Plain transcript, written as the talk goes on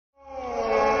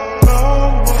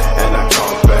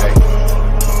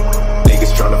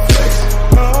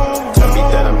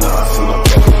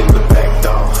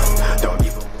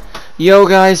Yo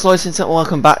guys, Lowe,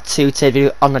 welcome back to today's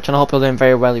video on the channel. Hope you're doing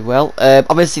very well.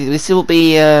 Obviously this will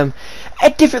be a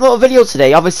different little video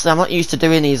today. Obviously I'm not used to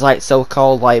doing these like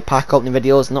so-called like pack opening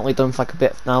videos. Not really done for like a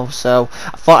bit now, so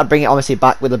I thought I'd bring it obviously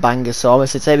back with a banger. So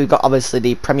obviously today we've got obviously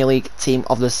the Premier League team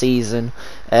of the season,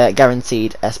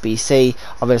 guaranteed SBC.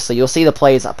 Obviously you'll see the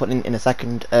players that I put in a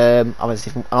second.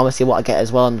 Obviously what I get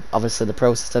as well, and obviously the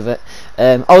process of it.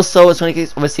 Also,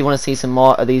 obviously want to see some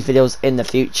more of these videos in the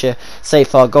future. Say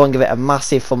for go and give it a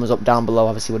massive thumbs up down below.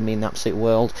 Obviously would mean the absolute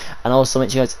world. And also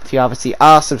make sure if you obviously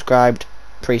are subscribed,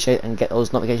 appreciate it, and get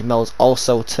those notification bells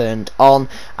also turned on.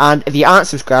 And if you aren't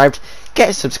subscribed,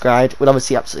 get subscribed. Would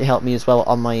obviously absolutely help me as well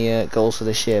on my goals for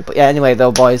this year. But yeah, anyway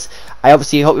though boys, I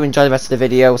obviously hope you enjoy the rest of the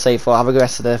video. Have a good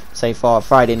rest of the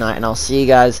Friday night, and I'll see you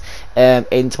guys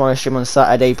in tomorrow's stream on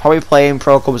Saturday, probably playing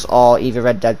Pro Clubs or either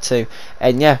Red Dead 2.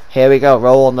 And yeah, here we go,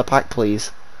 roll on the pack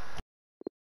please.